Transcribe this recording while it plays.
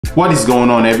What is going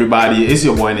on, everybody? It's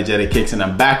your boy Energetic Kicks, and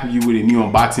I'm back with you with a new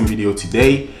unboxing video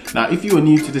today. Now, if you are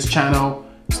new to this channel,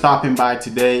 stopping by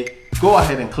today, go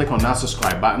ahead and click on that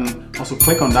subscribe button. Also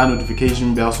click on that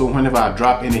notification bell so whenever I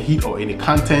drop any heat or any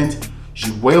content,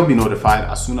 you will be notified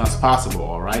as soon as possible.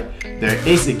 All right, there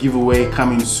is a giveaway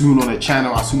coming soon on the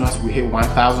channel as soon as we hit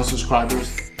 1,000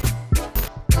 subscribers.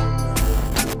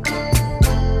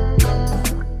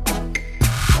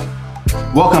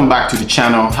 Welcome back to the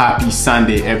channel. Happy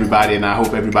Sunday, everybody, and I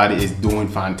hope everybody is doing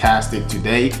fantastic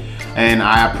today. And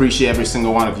I appreciate every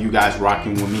single one of you guys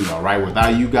rocking with me. All right,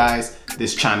 without you guys,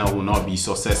 this channel will not be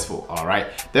successful. All right,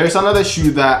 there's another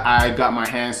shoe that I got my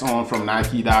hands on from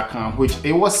Nike.com, which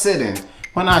it was sitting.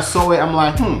 When I saw it, I'm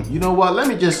like, you know what? Let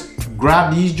me just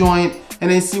grab these joint and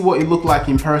then see what it looked like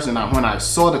in person. And when I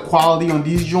saw the quality on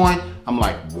these joint, I'm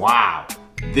like, wow.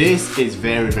 This is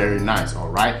very, very nice. All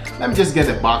right, let me just get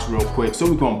the box real quick so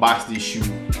we can unbox this shoe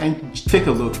and take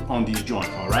a look on these joints.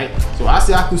 All right, so as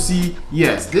you can see,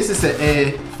 yes, this is an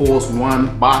Air Force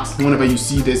One box. Whenever you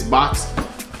see this box,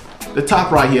 the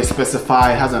top right here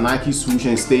specified has a Nike swoosh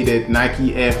and stated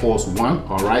Nike Air Force One.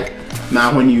 All right,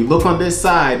 now when you look on this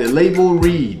side, the label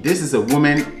read, this is a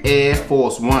Women Air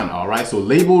Force One. All right, so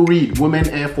label read Women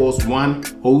Air Force One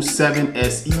 07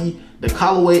 SE. The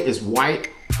colorway is white,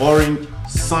 orange,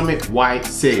 summit white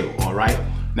sail. All right,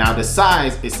 now the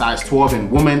size is size 12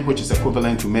 in women, which is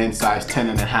equivalent to men's size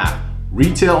 10.5.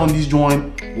 Retail on this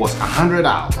joint was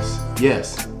 $100.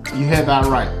 Yes, you had that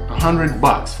right,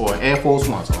 $100 for Air Force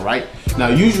Ones. All right, now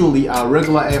usually our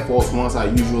regular Air Force Ones are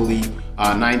usually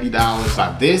 $90.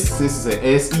 Like this, since it's an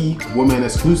SE women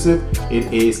exclusive,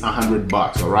 it is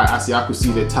 $100. All right, as y'all can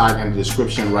see the tag and the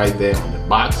description right there on the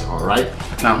box. All right,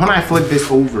 now when I flip this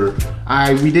over,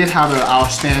 we did have our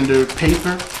standard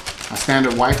paper, a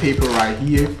standard white paper right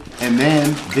here, and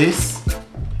then this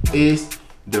is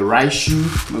the right shoe.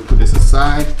 I'm gonna put this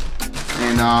aside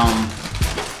and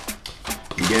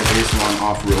get this one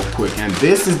off real quick. And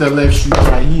this is the left shoe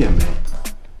right here, man.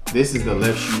 This is the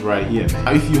left shoe right here, man.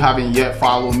 Now, if you haven't yet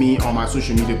followed me on my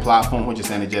social media platform, which is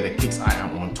Energetic Kicks, I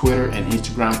am on Twitter and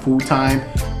Instagram full time.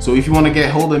 So if you want to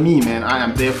get hold of me, man, I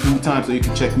am there full time. So you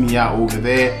can check me out over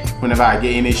there. Whenever I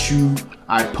get in a shoe,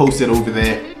 I post it over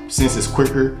there since it's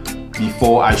quicker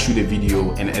before I shoot a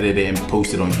video and edit it and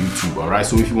post it on YouTube. All right.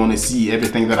 So if you want to see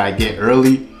everything that I get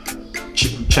early,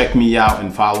 check me out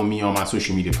and follow me on my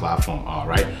social media platform. All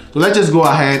right, so let's just go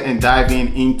ahead and dive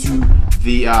into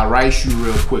the right shoe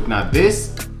real quick. Now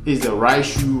this is the right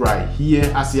shoe right here.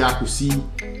 As y'all can see,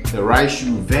 the right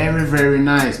shoe, very, very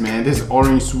nice, man. This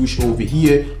orange swoosh over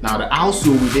here. Now the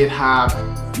outsole, we did have,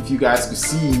 if you guys could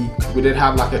see, we did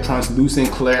have like a translucent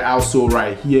clear outsole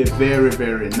right here. Very,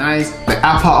 very nice. The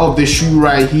upper of the shoe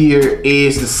right here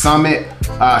is the Summit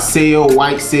sail,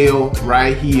 white sail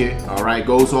right here. All right,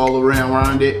 goes all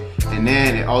around it, and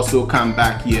then it also comes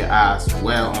back here as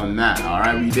well on that. All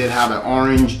right, we did have an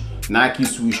orange Nike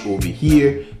swoosh over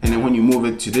here, and then when you move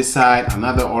it to this side,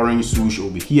 another orange swoosh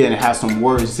over here, and it has some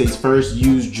words. It says first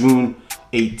used June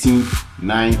 18th,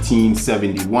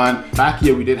 1971. Back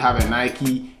here we did have a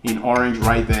Nike in orange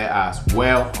right there as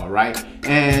well. All right,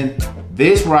 and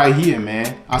this right here,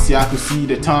 man, as y'all can see,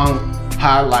 the tongue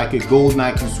had like a gold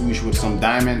Nike swoosh with some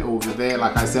diamond over there.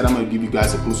 Like I said, I'm gonna give you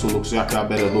guys a closer look so y'all can have a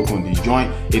better look on this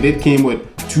joint. It did came with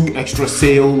 2 extra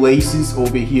sail laces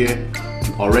over here,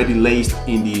 already laced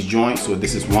in these joints. So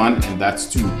this is 1 and that's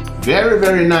 2. Very,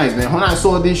 very nice, man. When I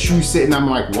saw this shoe sitting, I'm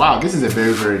like, wow, this is a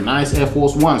very, very nice Air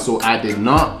Force One. So I did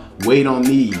not wait on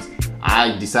these.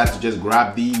 I decided to just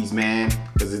grab these, man,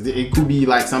 because it could be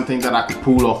like something that I could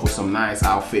pull off with some nice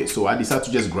outfit. So I decided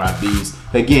to just grab these.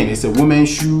 Again, it's a women's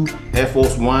shoe, Air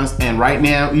Force Ones, and right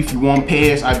now, if you want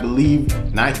pairs, I believe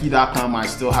Nike.com might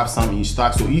still have some in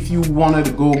stock. So if you wanted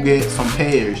to go get some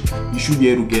pairs, you should be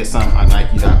able to get some at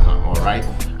Nike.com. All right,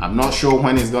 I'm not sure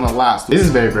when it's gonna last. This is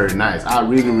very, very nice. I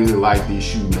really, really like these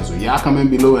shoes, man. So y'all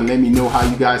comment below and let me know how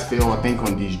you guys feel or think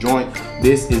on these joints.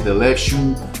 This is the left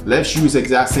shoe. Left shoe is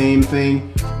exact same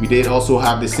thing. We did also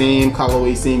have the same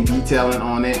colorway, same detailing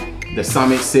on it. The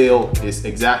Summit sail is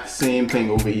exact same thing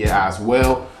over here as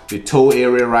well. The toe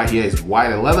area right here is white.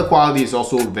 The leather quality is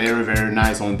also very, very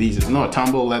nice on these. It's not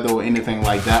tumble leather or anything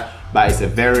like that, but it's a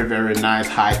very, very nice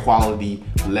high quality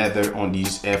leather on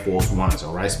these Air Force Ones.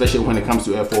 All right, especially when it comes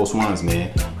to Air Force Ones,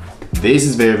 man. This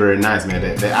is very, very nice, man.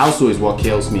 The outsole is what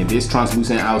kills me. This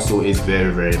translucent outsole is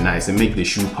very, very nice and make the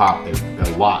shoe pop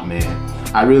a lot, man.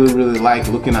 I really, really like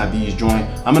looking at these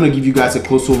joints. I'm gonna give you guys a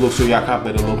closer look so y'all can have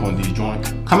a better look on these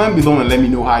joints. Comment below and let me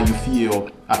know how you feel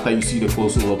after you see the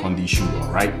closer look on these shoes,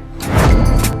 all right?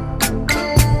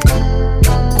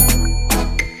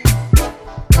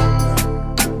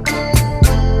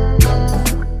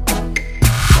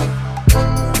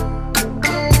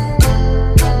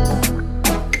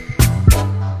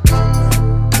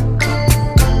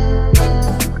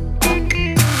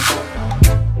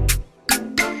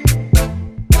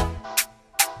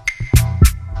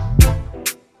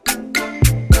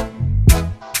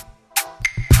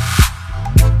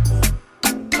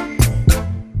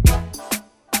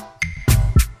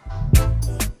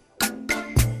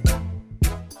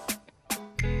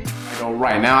 All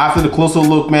right, now after the closer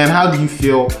look, man, how do you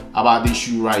feel about this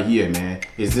shoe right here, man?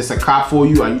 Is this a cop for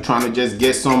you? Are you trying to just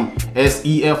get some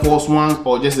SE Air Force Ones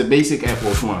or just the basic Air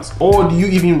Force Ones? Or do you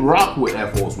even rock with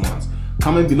Air Force Ones?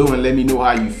 Comment below and let me know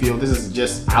how you feel. This is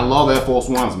just, I love Air Force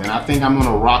Ones, man. I think I'm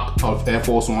gonna rock of Air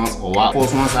Force Ones a lot. Air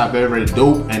Force Ones are very, very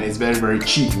dope and it's very, very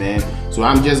cheap, man. So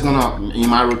I'm just gonna, in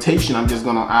my rotation, I'm just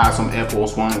gonna add some Air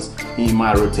Force Ones in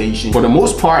my rotation. For the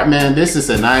most part, man, this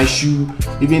is a nice shoe.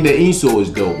 Even the insole is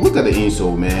dope. Look at the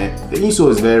insole, man. The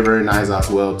insole is very, very nice as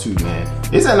well too, man.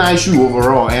 It's a nice shoe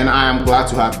overall, and I am glad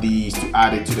to have these to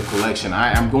add it to the collection.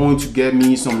 I am going to get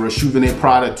me some Rejuvenate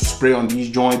product to spray on these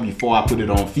joints before I put it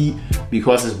on feet,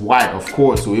 because it's white, of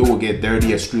course, so it will get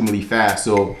dirty extremely fast.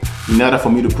 So in order for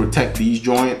me to protect these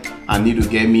joints, I need to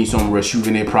get me some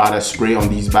Rejuvenate product spray on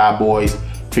these bad boys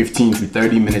 15 to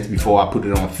 30 minutes before I put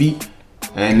it on feet.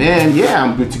 And then, yeah,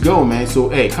 I'm good to go, man. So,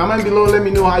 hey, comment below, let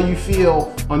me know how you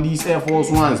feel on these Air Force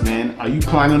Ones, man. Are you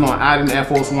planning on adding Air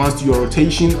Force Ones to your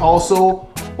rotation also?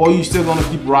 Or are you still gonna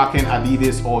keep rocking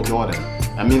Adidas or Jordan?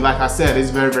 I mean, like I said, it's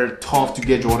very, very tough to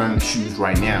get Jordan shoes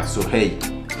right now. So, hey,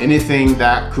 anything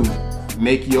that could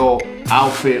make your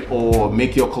outfit or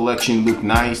make your collection look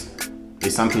nice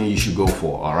is something you should go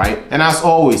for, all right? And as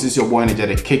always, it's your boy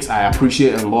Energetic Kicks. I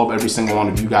appreciate and love every single one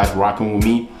of you guys rocking with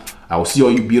me. I will see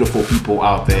all you beautiful people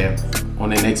out there on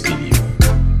the next video.